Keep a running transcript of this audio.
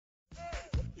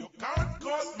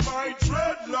cut my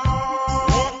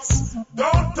dreadlocks.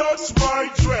 Don't touch my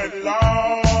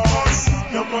dreadlocks.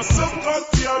 You mustn't cut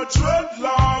your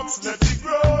dreadlocks. Let it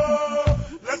grow.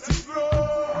 Let it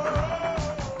grow.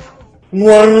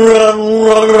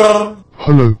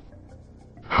 Hello.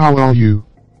 How are you?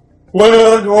 I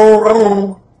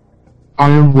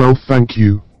am well, thank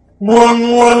you.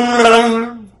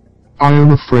 I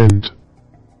am a friend.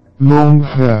 Long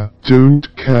hair, don't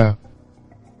care.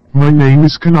 My name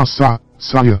is Kanasa,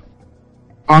 Saya.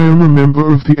 I am a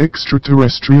member of the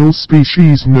extraterrestrial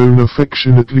species known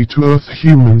affectionately to Earth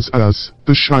humans as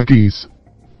the Shaggies.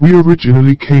 We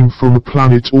originally came from a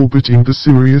planet orbiting the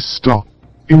Sirius star.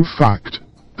 In fact,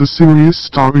 the Sirius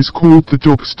star is called the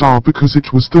Dog Star because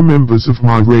it was the members of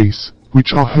my race,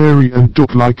 which are hairy and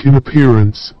dog-like in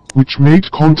appearance, which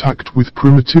made contact with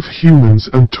primitive humans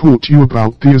and taught you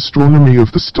about the astronomy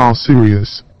of the star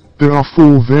Sirius. There are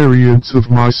 4 variants of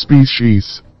my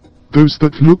species. Those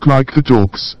that look like the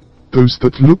dogs, those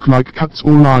that look like cats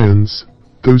or lions,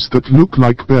 those that look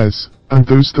like bears, and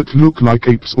those that look like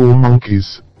apes or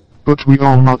monkeys. But we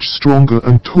are much stronger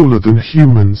and taller than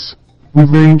humans. We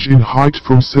range in height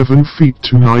from 7 feet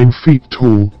to 9 feet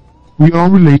tall. We are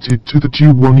related to the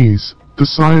Duwanies, the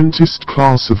scientist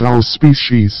class of our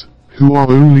species, who are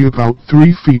only about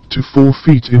 3 feet to 4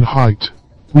 feet in height.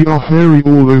 We are hairy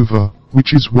all over,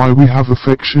 which is why we have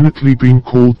affectionately been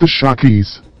called the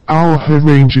Shaggies. Our hair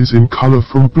ranges in color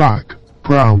from black,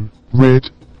 brown, red,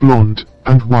 blonde,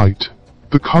 and white.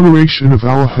 The coloration of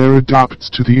our hair adapts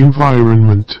to the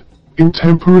environment. In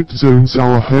temperate zones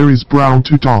our hair is brown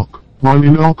to dark, while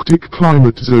in Arctic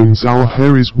climate zones our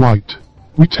hair is white.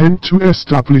 We tend to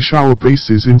establish our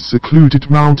bases in secluded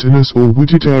mountainous or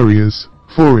wooded areas,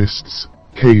 forests,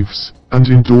 caves, and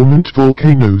in dormant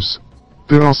volcanoes.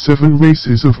 There are 7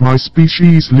 races of my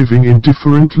species living in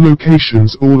different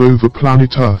locations all over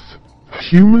planet Earth.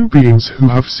 Human beings who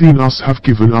have seen us have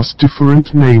given us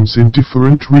different names in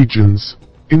different regions.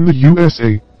 In the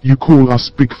USA, you call us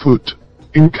Bigfoot.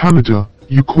 In Canada,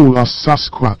 you call us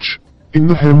Sasquatch. In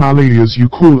the Himalayas you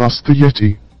call us the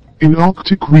Yeti. In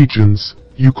Arctic regions,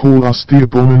 you call us the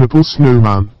Abominable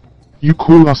Snowman. You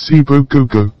call us Ibo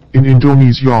Gogo in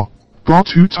Indonesia,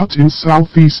 Batu Tut in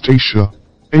Southeast Asia,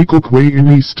 Agogwe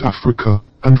in East Africa,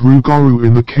 and Rugaru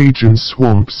in the Cajun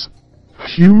swamps.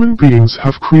 Human beings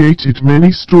have created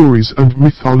many stories and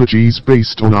mythologies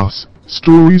based on us.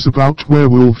 Stories about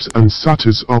werewolves and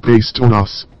satyrs are based on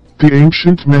us. The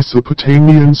ancient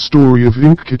Mesopotamian story of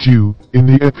Enkidu, in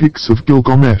the epics of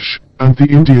Gilgamesh, and the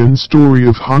Indian story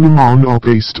of Hanuman are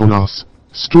based on us.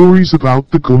 Stories about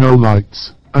the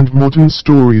Gomelites, and modern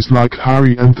stories like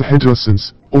Harry and the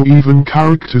Hendersons, or even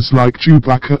characters like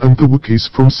Chewbacca and the Wookiees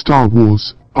from Star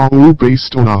Wars, are all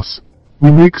based on us.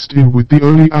 We mixed in with the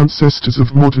early ancestors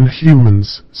of modern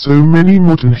humans, so many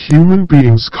modern human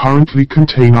beings currently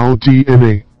contain our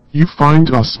DNA. You find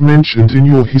us mentioned in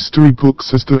your history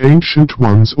books as the ancient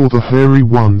ones or the hairy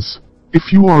ones.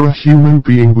 If you are a human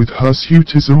being with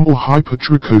hirsutism or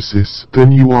hypertrichosis,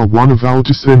 then you are one of our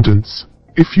descendants.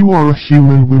 If you are a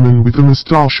human woman with a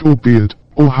moustache or beard,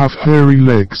 or have hairy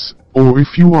legs, or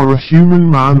if you are a human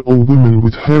man or woman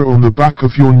with hair on the back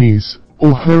of your knees,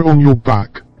 or hair on your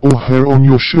back, or hair on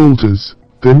your shoulders,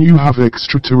 then you have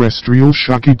extraterrestrial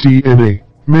Shaggy DNA.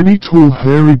 Many tall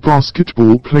hairy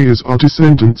basketball players are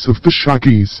descendants of the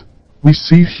Shaggies. We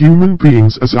see human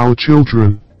beings as our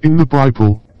children. In the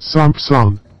Bible,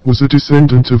 Samson was a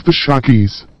descendant of the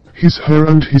Shaggies. His hair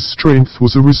and his strength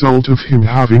was a result of him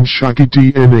having Shaggy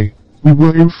DNA. We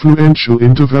were influential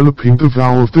in developing the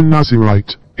vow of the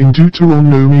Nazirite, in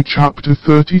Deuteronomy chapter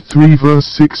 33 verse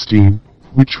 16,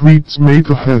 which reads, "May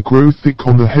the hair grow thick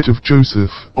on the head of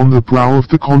Joseph, on the brow of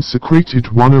the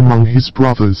consecrated one among his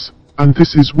brothers." And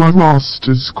this is why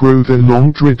Rastas grow their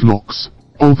long dreadlocks.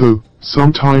 Although,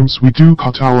 sometimes we do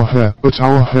cut our hair, but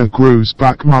our hair grows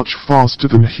back much faster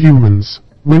than humans.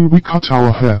 When we cut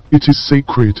our hair, it is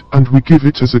sacred, and we give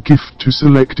it as a gift to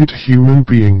selected human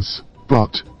beings.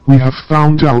 But, we have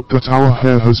found out that our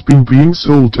hair has been being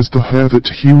sold as the hair that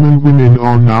human women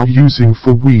are now using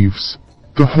for weaves.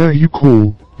 The hair you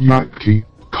call Yaki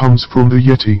comes from the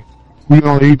Yeti. We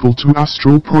are able to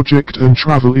astral project and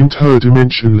travel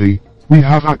interdimensionally. We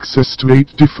have access to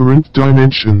 8 different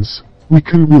dimensions. We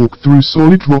can walk through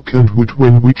solid rock and wood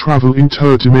when we travel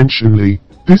interdimensionally.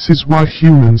 This is why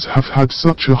humans have had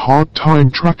such a hard time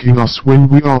tracking us when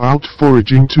we are out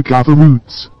foraging to gather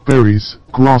roots, berries,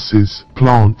 grasses,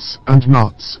 plants, and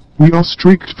nuts. We are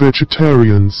strict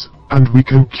vegetarians, and we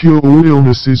can cure all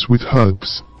illnesses with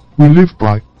herbs. We live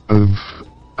by, of,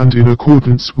 and in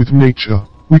accordance with nature.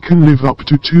 We can live up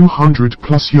to 200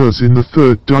 plus years in the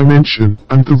third dimension,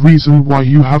 and the reason why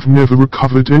you have never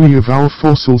recovered any of our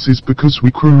fossils is because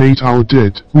we cremate our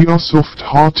dead. We are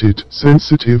soft-hearted,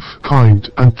 sensitive, kind,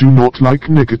 and do not like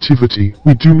negativity.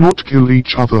 We do not kill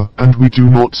each other, and we do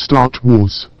not start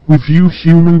wars. We view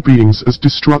human beings as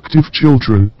destructive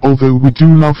children, although we do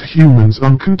love humans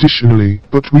unconditionally,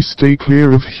 but we stay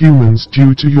clear of humans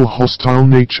due to your hostile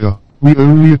nature. We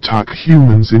only attack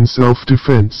humans in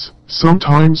self-defense.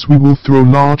 Sometimes we will throw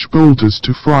large boulders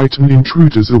to frighten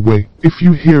intruders away. If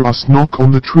you hear us knock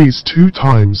on the trees 2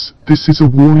 times, this is a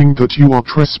warning that you are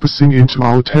trespassing into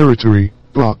our territory,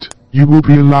 but you will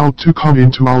be allowed to come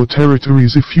into our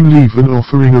territories if you leave an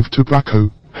offering of tobacco,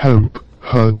 hemp,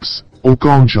 herbs, or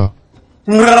ganja.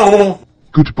 No.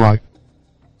 Goodbye.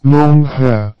 Long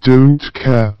hair, don't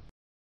care.